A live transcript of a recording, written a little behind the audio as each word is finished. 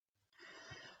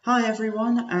Hi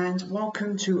everyone, and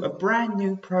welcome to a brand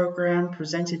new program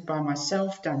presented by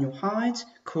myself, Daniel Hyde,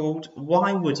 called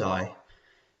Why Would I?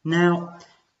 Now,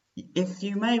 if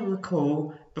you may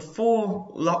recall,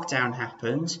 before lockdown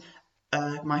happened,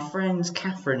 my friends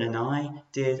Catherine and I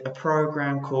did a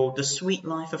program called The Sweet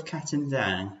Life of Cat and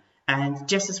Dan. And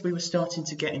just as we were starting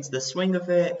to get into the swing of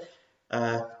it,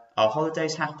 our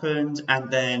holidays happened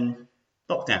and then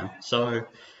lockdown. So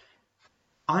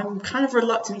I'm kind of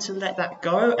reluctant to let that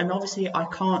go, and obviously I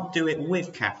can't do it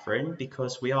with Catherine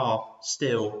because we are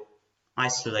still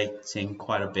isolating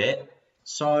quite a bit.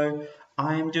 So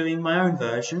I'm doing my own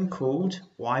version called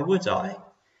Why Would I?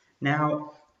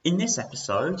 Now, in this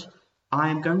episode,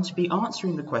 I am going to be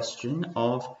answering the question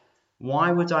of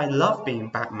why would I love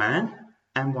being Batman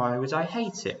and why would I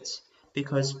hate it?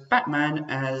 Because Batman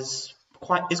is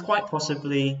quite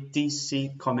possibly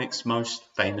DC Comics' most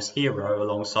famous hero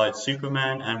alongside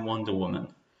Superman and Wonder Woman.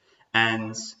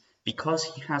 And because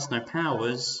he has no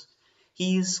powers,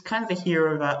 he's kind of a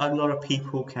hero that a lot of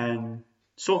people can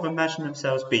sort of imagine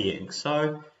themselves being.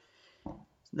 So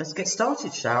let's get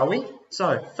started, shall we?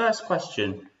 So, first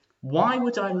question. Why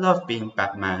would I love being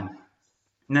Batman?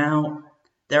 Now,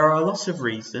 there are a lot of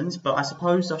reasons, but I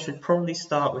suppose I should probably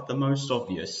start with the most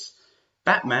obvious.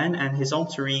 Batman and his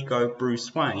alter ego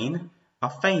Bruce Wayne are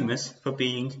famous for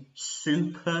being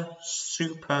super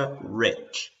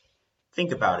rich.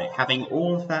 Think about it, having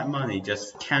all of that money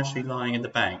just casually lying in the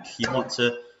bank. You want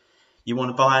to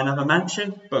buy another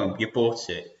mansion? Boom, you bought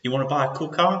it. You want to buy a cool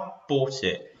car? Bought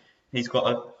it. He's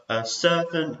got a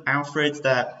servant, Alfred,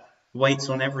 that waits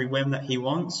on every whim that he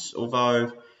wants,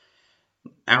 although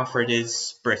Alfred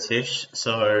is British,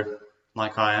 so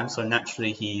like I am, so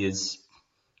naturally he is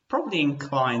probably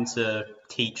inclined to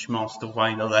teach Master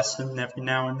Wayne a lesson every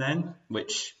now and then,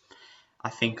 which I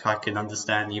think I can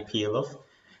understand the appeal of.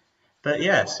 But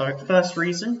yeah, so first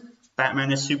reason,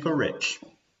 Batman is super rich.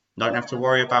 Don't have to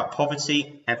worry about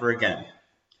poverty ever again.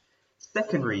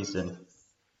 Second reason,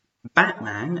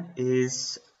 Batman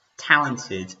is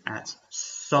talented at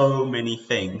so many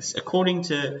things. According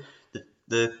to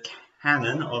the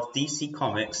canon of DC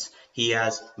Comics, he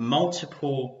has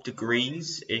multiple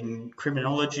degrees in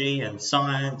criminology and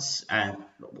science and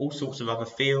all sorts of other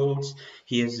fields.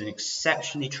 He is an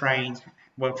exceptionally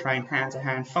well-trained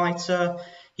hand-to-hand fighter.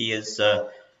 He is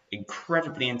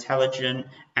incredibly intelligent,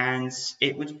 and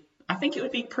I think it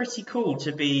would be pretty cool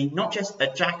to be not just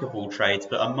a jack of all trades,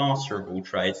 but a master of all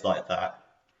trades like that.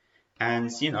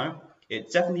 And,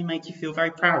 it definitely makes you feel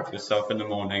very proud of yourself in the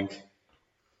morning.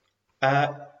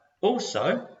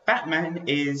 Also, Batman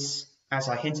is, as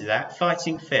I hinted at,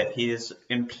 fighting fit. He is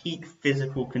in peak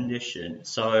physical condition.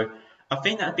 So I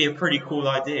think that'd be a pretty cool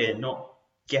idea, not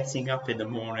getting up in the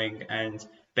morning and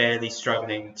barely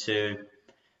struggling to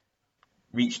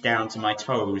reach down to my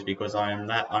toes because I am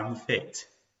that unfit,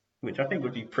 which I think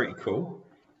would be pretty cool.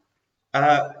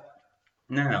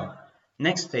 Now,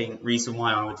 next reason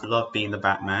why I would love being the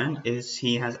Batman is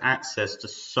he has access to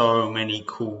so many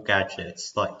cool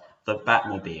gadgets, like the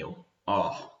Batmobile.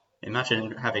 Oh,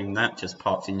 imagine having that just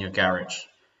parked in your garage.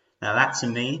 Now that to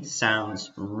me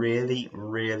sounds really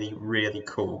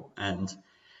cool, and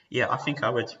yeah, I think I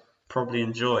would probably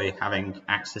enjoy having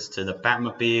access to the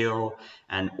Batmobile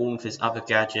and all of his other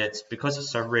gadgets. Because he's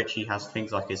so rich, he has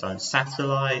things like his own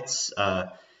satellites,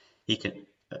 he can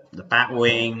the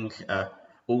Batwing,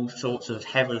 all sorts of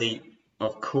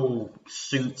cool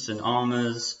suits and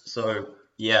armors. So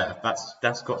yeah,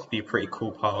 that's got to be a pretty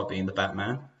cool part of being the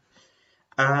Batman.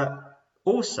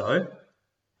 Also,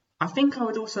 I think I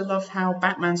would also love how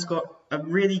Batman's got a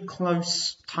really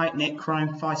close, tight-knit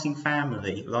crime-fighting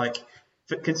family.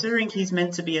 Considering he's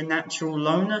meant to be a natural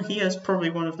loner, he has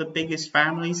probably one of the biggest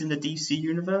families in the DC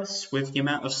universe with the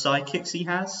amount of sidekicks he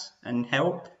has and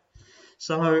help.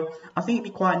 So I think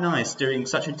it'd be quite nice doing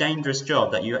such a dangerous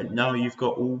job that you know you've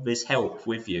got all this help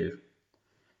with you.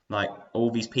 Like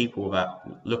all these people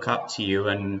that look up to you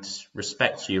and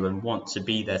respect you and want to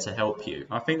be there to help you.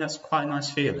 I think that's quite a nice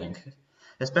feeling,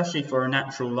 especially for a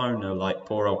natural loner like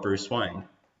poor old Bruce Wayne.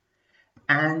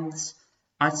 And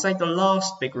I'd say the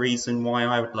last big reason why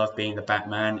I would love being the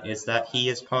Batman is that he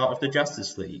is part of the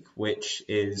Justice League, which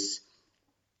is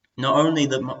not only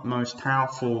the most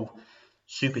powerful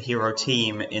superhero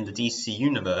team in the DC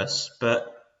universe,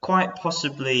 but quite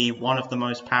possibly one of the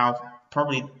most powerful,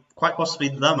 quite possibly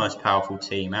the most powerful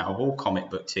team out of all comic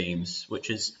book teams,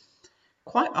 which is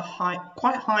quite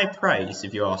high praise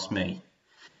if you ask me.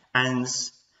 And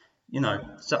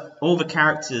so all the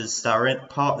characters that are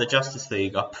part of the Justice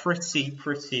League are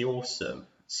pretty awesome.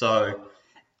 So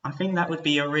I think that would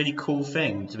be a really cool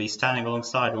thing to be standing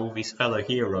alongside all these fellow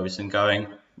heroes and going,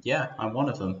 Yeah, I'm one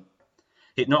of them.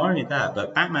 Not only that,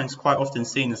 but Batman's quite often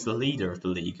seen as the leader of the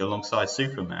League alongside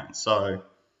Superman. So,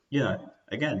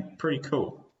 again, pretty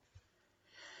cool.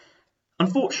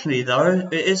 Unfortunately, though,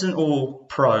 it isn't all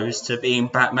pros to being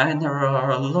Batman. There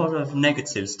are a lot of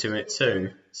negatives to it too.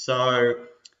 So,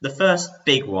 the first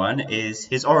big one is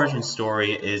his origin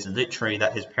story is literally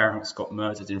that his parents got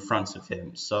murdered in front of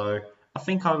him. So, I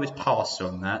think I would pass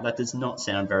on that. That does not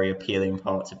sound very appealing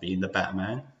part to being the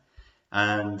Batman.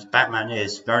 And Batman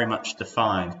is very much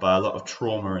defined by a lot of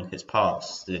trauma in his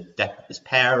past. The death of his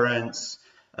parents,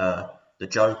 the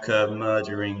Joker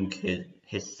murdering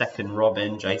his second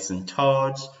Robin, Jason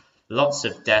Todd. Lots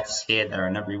of deaths here, there,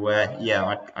 and everywhere. Yeah,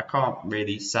 I can't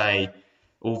really say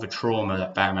all the trauma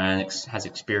that Batman has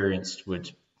experienced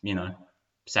would,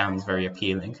 sounds very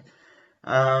appealing.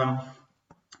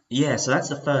 Yeah, so that's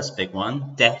the first big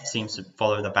one. Death seems to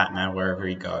follow the Batman wherever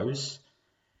he goes.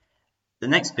 The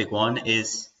next big one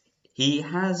is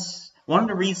one of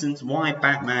the reasons why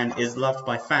Batman is loved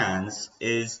by fans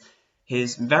is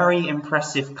his very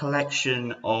impressive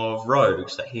collection of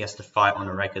rogues that he has to fight on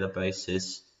a regular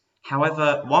basis.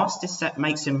 However, whilst this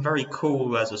makes him very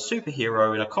cool as a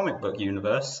superhero in a comic book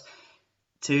universe,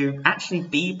 to actually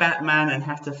be Batman and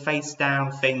have to face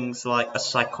down things like a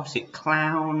psychotic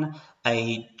clown,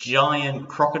 a giant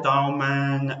crocodile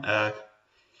man,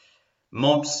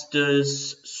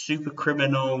 mobsters, super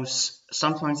criminals,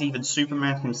 sometimes even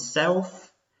Superman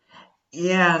himself.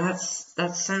 Yeah,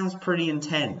 that sounds pretty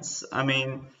intense. I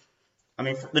mean,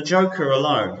 the Joker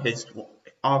alone,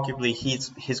 arguably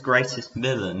his greatest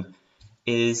villain,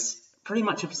 is pretty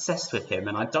much obsessed with him,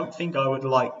 and I don't think I would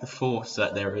like the force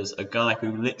that there is a guy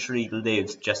who literally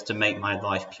lives just to make my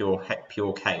life pure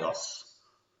chaos.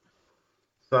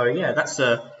 So yeah,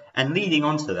 and leading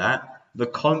on to that, the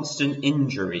constant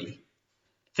injury.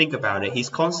 Think about it, he's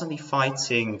constantly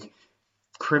fighting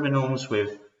criminals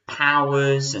with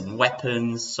powers and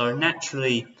weapons, so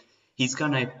naturally he's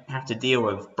going to have to deal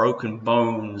with broken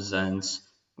bones and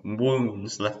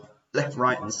wounds left,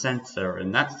 right, and center,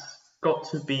 and that's got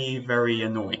to be very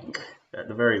annoying, at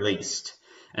the very least,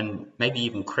 and maybe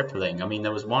even crippling. I mean,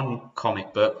 there was one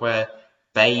comic book where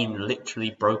Bane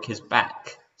literally broke his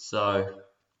back, so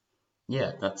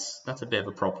yeah, that's a bit of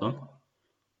a problem.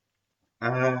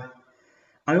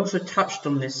 I also touched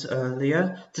on this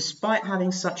earlier. Despite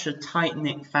having such a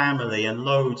tight-knit family and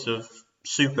loads of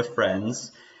super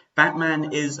friends,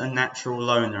 Batman is a natural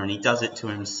loner, and he does it to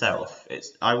himself.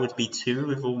 I would be too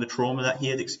with all the trauma that he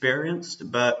had experienced,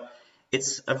 but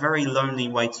it's a very lonely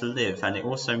way to live, and it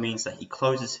also means that he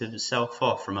closes himself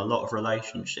off from a lot of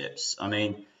relationships. I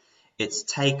mean, it's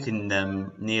taken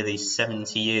them nearly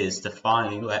 70 years to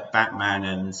finally let Batman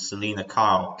and Selina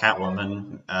Kyle,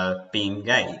 Catwoman, be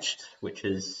engaged, which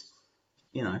is,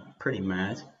 pretty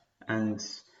mad. And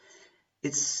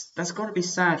that's got to be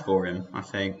sad for him, I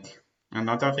think. And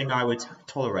I don't think I would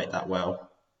tolerate that well.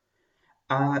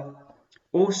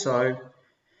 Also,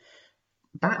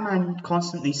 Batman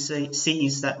constantly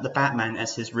sees that the Batman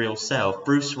as his real self.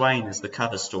 Bruce Wayne as the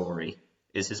cover story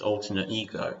is his alternate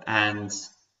ego. And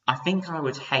I think I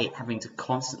would hate having to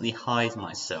constantly hide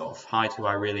myself, hide who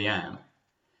I really am.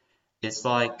 It's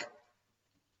like,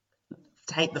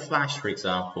 take the Flash, for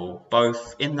example,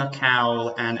 both in the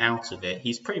cowl and out of it,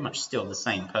 he's pretty much still the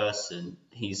same person.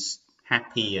 He's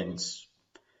happy and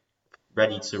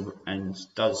ready to, and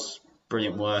does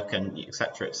brilliant work, and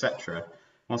etc, etc.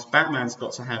 Whilst Batman's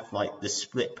got to have like this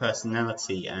split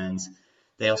personality, and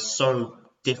they are so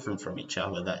different from each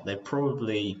other that they're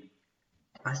probably,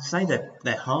 I'd say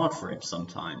they're hard for him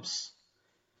sometimes.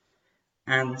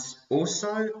 And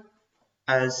also,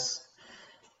 as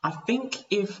I think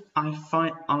if I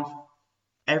find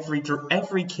every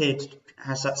kid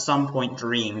has at some point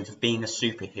dreamed of being a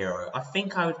superhero, I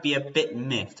think I would be a bit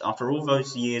miffed after all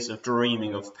those years of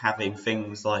dreaming of having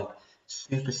things like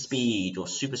super speed or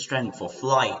super strength or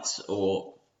flight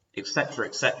or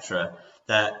etc,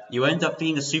 that you end up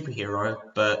being a superhero,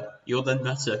 but you're the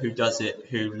nutter who does it,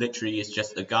 who literally is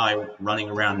just a guy running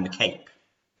around in a cape.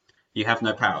 You have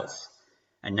no powers.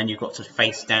 And then you've got to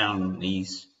face down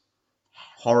these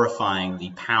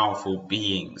horrifyingly powerful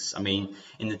beings. I mean,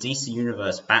 in the DC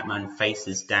universe, Batman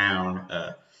faces down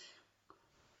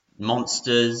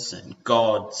monsters and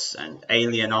gods and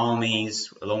alien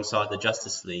armies alongside the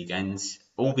Justice League, and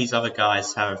all these other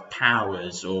guys have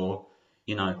powers or,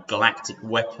 galactic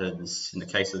weapons in the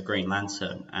case of the Green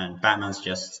Lantern, and Batman's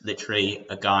just literally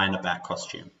a guy in a bat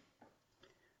costume.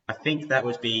 I think that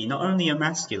would be not only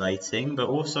emasculating, but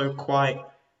also quite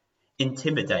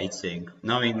intimidating,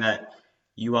 knowing that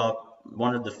you are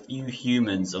one of the few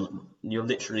humans, you're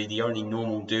literally the only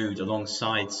normal dude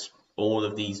alongside all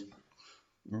of these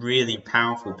really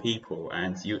powerful people,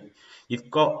 and you've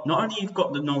got not only you've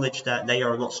got the knowledge that they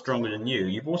are a lot stronger than you,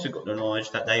 you've also got the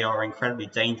knowledge that they are incredibly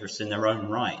dangerous in their own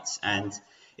right, and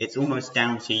it's almost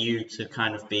down to you to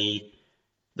kind of be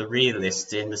the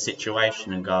realist in the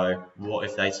situation and go, what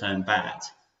if they turn bad?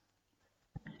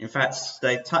 In fact,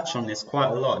 they touch on this quite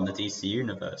a lot in the DC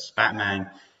universe. Batman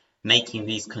making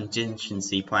these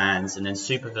contingency plans and then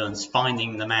supervillains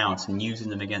finding them out and using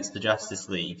them against the Justice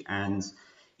League. And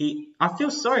I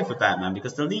feel sorry for Batman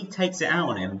because the League takes it out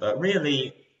on him, but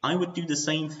really, I would do the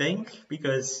same thing,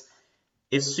 because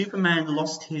if Superman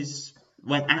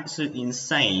went absolutely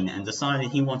insane and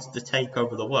decided he wanted to take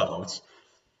over the world,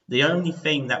 the only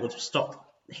thing that would stop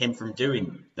him from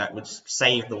doing that would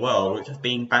save the world would have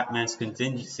been Batman's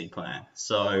contingency plan.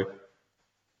 So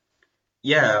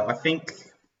yeah, I think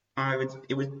I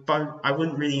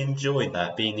wouldn't really enjoy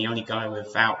that, being the only guy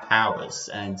without powers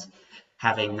and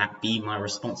having that be my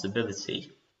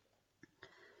responsibility.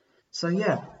 So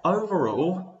yeah,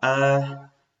 overall,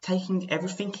 taking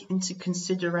everything into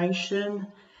consideration,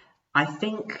 I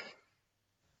think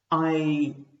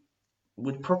I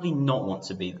would probably not want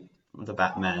to be the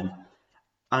Batman.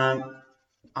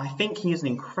 I think he is an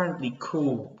incredibly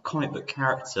cool comic book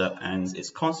character, and it's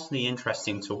constantly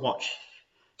interesting to watch,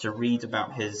 to read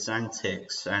about his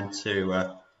antics, and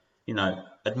to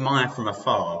admire from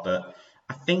afar. But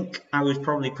I think I would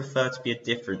probably prefer to be a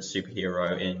different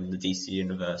superhero in the DC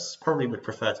universe. Probably would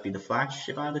prefer to be the Flash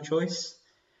if I had a choice,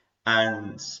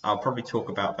 and I'll probably talk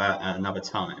about that at another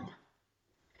time.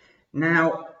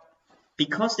 Now,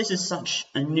 because this is such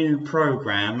a new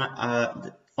program,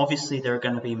 obviously there are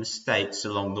going to be mistakes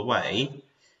along the way,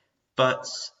 but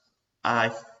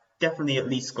I've definitely at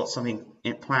least got something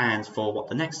planned for what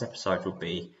the next episode will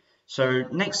be. So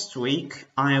next week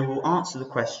I will answer the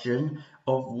question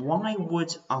of why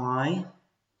would I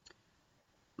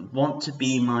want to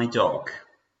be my dog?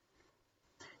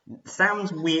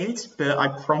 Sounds weird, but I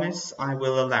promise I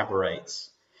will elaborate.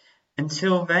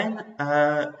 Until then,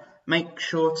 make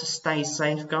sure to stay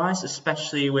safe, guys,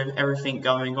 especially with everything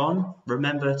going on.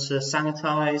 Remember to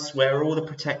sanitize, wear all the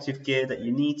protective gear that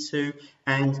you need to,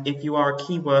 and if you are a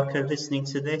key worker listening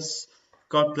to this,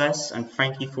 God bless and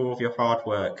thank you for all of your hard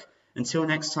work. Until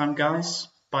next time, guys,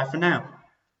 bye for now.